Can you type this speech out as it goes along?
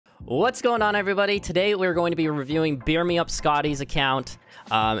What's going on, everybody? Today we're going to be reviewing Beer Me Up Scotty's account.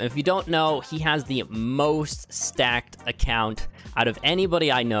 If you don't know, he has the most stacked account out of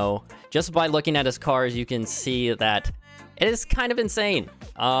anybody I know. Just by looking at his cars, you can see that it is kind of insane.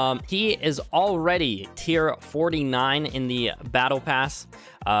 He is already tier 49 in the battle pass.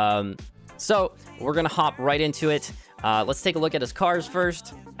 So we're gonna hop right into it. Let's take a look at his cars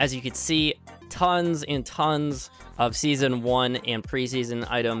first. As you can see, tons and tons of season 1 and preseason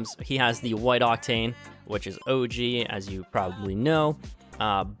items. He has the white octane, which is OG, as you probably know.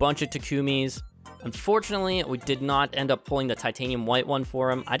 Bunch of Takumis. Unfortunately, we did not end up pulling the titanium white one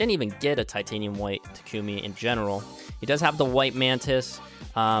for him. I didn't even get a titanium white Takumi in general. He does have the white mantis.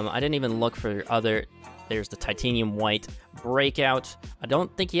 I didn't even look for other. There's the titanium white breakout. I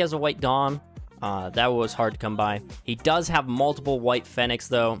don't think he has a white dom. That was hard to come by. He does have multiple white Fenix,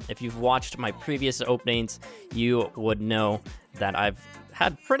 though. If you've watched my previous openings, you would know that I've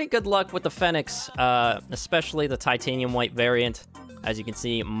had pretty good luck with the Fenix, especially the titanium white variant. As you can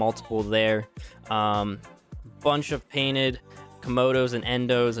see, multiple there. Bunch of painted Komodos and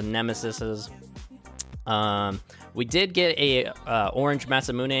Endos and Nemesises. We did get a orange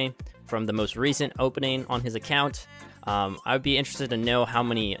Masamune from the most recent opening on his account. I would be interested to know how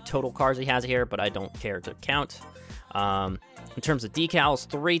many total cars he has here, but I don't care to count. In terms of decals,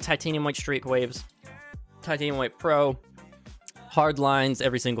 3 titanium white streak waves, titanium white pro, hard lines,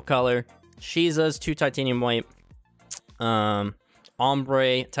 every single color, Shiza's 2 titanium white,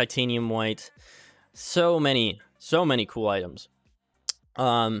 ombre titanium white. So many cool items.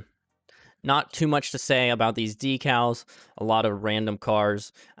 Not too much to say about these decals, a lot of random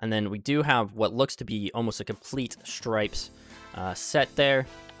cars, and then we do have what looks to be almost a complete stripes set there.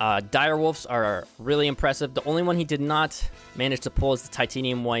 Direwolves are really impressive. The only one he did not manage to pull is the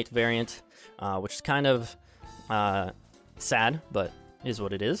titanium white variant, which is kind of sad, but is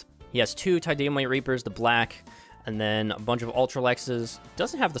what it is. He has 2 titanium white reapers, the black, and then a bunch of Ultralexes.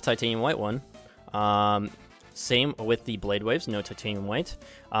 Doesn't have the titanium white one. Same with the Blade Waves, no titanium white.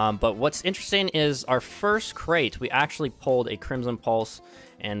 But what's interesting is our first crate, we actually pulled a Crimson Pulse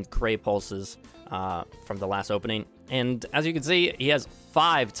and Gray Pulses from the last opening. And as you can see, he has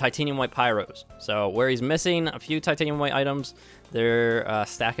 5 titanium white Pyros. So where he's missing a few titanium white items, they're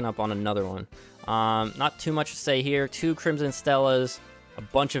stacking up on another one. Not too much to say here. 2 Crimson Stellas, a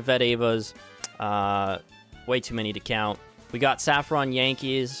bunch of Vet Avas, way too many to count. We got Saffron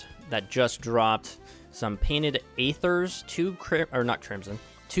Yankees that just dropped. Some painted Aethers,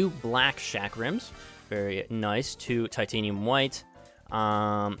 2 black Shack Rims, very nice, 2 titanium white.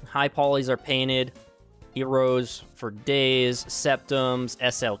 High polys are painted, Heroes for days, Septums,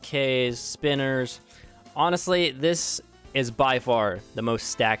 SLKs, Spinners. Honestly, this is by far the most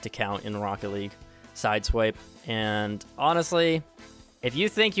stacked account in Rocket League, Sideswipe. And honestly, if you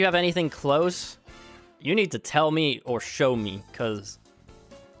think you have anything close, you need to tell me or show me, because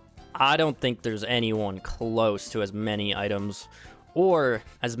I don't think there's anyone close to as many items or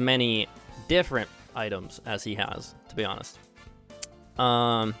as many different items as he has, to be honest.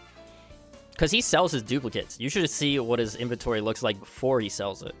 Because he sells his duplicates. You should see what his inventory looks like before he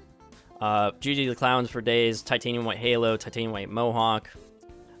sells it. GG the Clowns for days, titanium white Halo, titanium white Mohawk,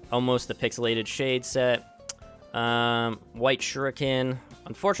 almost the pixelated shade set, white Shuriken.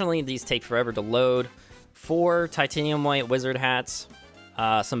 Unfortunately, these take forever to load. 4 titanium white Wizard hats.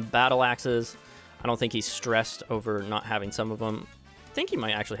 Some battle axes. I don't think he's stressed over not having some of them. I think he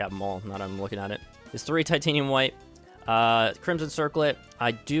might actually have them all, now that I'm looking at it. There's 3 titanium white. Crimson Circlet. I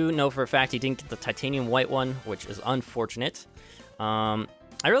do know for a fact he didn't get the titanium white one, which is unfortunate. I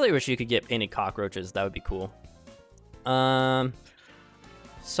really wish you could get painted cockroaches. That would be cool.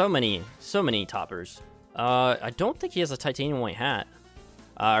 So many toppers. I don't think he has a titanium white hat.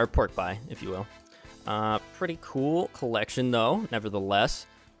 Or pork pie, if you will. Pretty cool collection, though, nevertheless.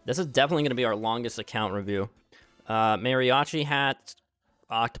 This is definitely going to be our longest account review. Mariachi hats,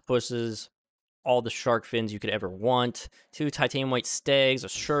 octopuses, all the shark fins you could ever want. 2 titanium white stags, a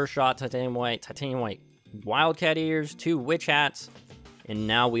sure shot titanium white wildcat ears, 2 witch hats, and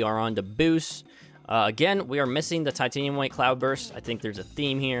now we are on to Boost. Again, we are missing the titanium white cloudburst. I think there's a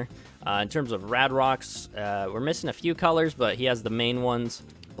theme here. In terms of rad rocks, we're missing a few colors, but he has the main ones.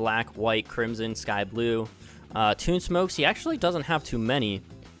 Black, white, crimson, sky blue. Toon Smokes, he actually doesn't have too many.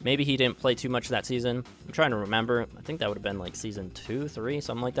 Maybe he didn't play too much that season. I'm trying to remember. I think that would have been like season 2, 3,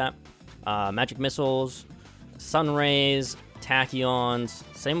 something like that. Magic Missiles, Sun Rays, Tachyons.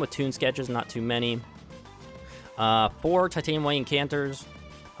 Same with Toon Sketches, not too many. 4 titanium white Encanters.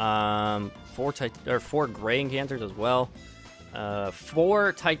 4 gray Encanters as well.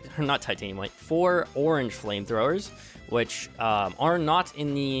 4 orange flamethrowers, which are not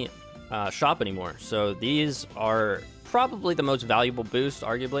in the shop anymore. So these are probably the most valuable boost,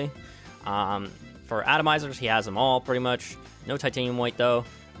 arguably. For atomizers, he has them all pretty much. No titanium white though.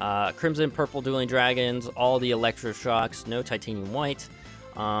 Crimson, purple dueling dragons, all the electroshocks, no titanium white.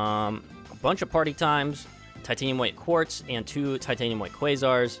 A bunch of party times, titanium white quartz, and 2 titanium white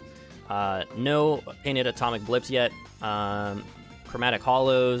quasars. No painted atomic blips yet. Chromatic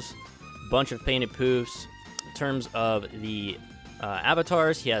hollows, bunch of painted poofs. In terms of the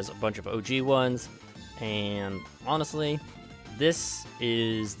avatars, he has a bunch of OG ones, and honestly, this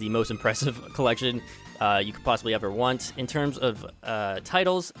is the most impressive collection you could possibly ever want. In terms of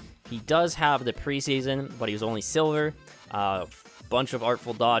titles, he does have the preseason, but he was only silver. Bunch of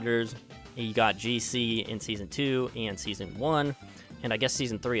Artful Dodgers. He got GC in Season 2 and Season 1, and I guess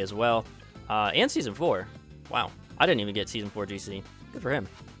Season 3 as well, and Season 4. Wow, I didn't even get Season 4 GC. Good for him.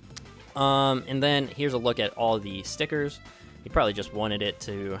 And then here's a look at all the stickers. He probably just wanted it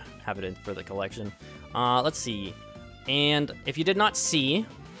to have it in for the collection. Let's see. And if you did not see,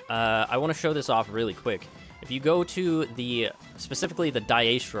 I want to show this off really quick. If you go to specifically the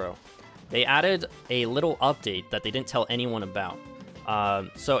Diastro, they added a little update that they didn't tell anyone about.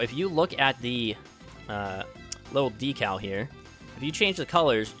 So if you look at the little decal here, if you change the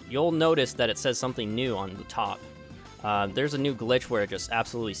colors, you'll notice that it says something new on the top. There's a new glitch where it just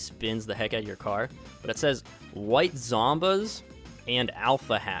absolutely spins the heck out of your car, but it says White Zombas and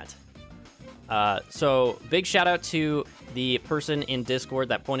Alpha Hat. So big shout out to the person in Discord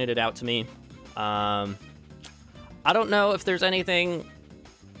that pointed it out to me. I don't know if there's anything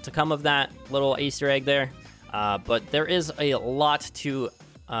to come of that little Easter egg there, but there is a lot to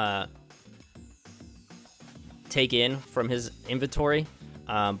take in from his inventory.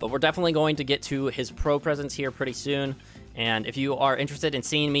 But we're definitely going to get to his pro presence here pretty soon. And if you are interested in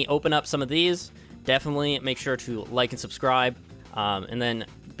seeing me open up some of these, definitely make sure to like and subscribe. And then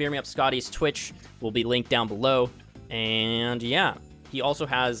Beer Me Up Scotty's Twitch will be linked down below. And yeah, he also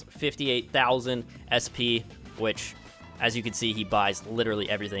has 58,000 SP, which, as you can see, he buys literally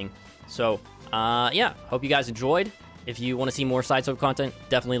everything. So yeah, hope you guys enjoyed. If you want to see more Sideswipe content,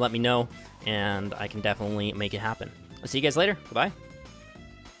 definitely let me know, and I can definitely make it happen. I'll see you guys later. Bye-bye.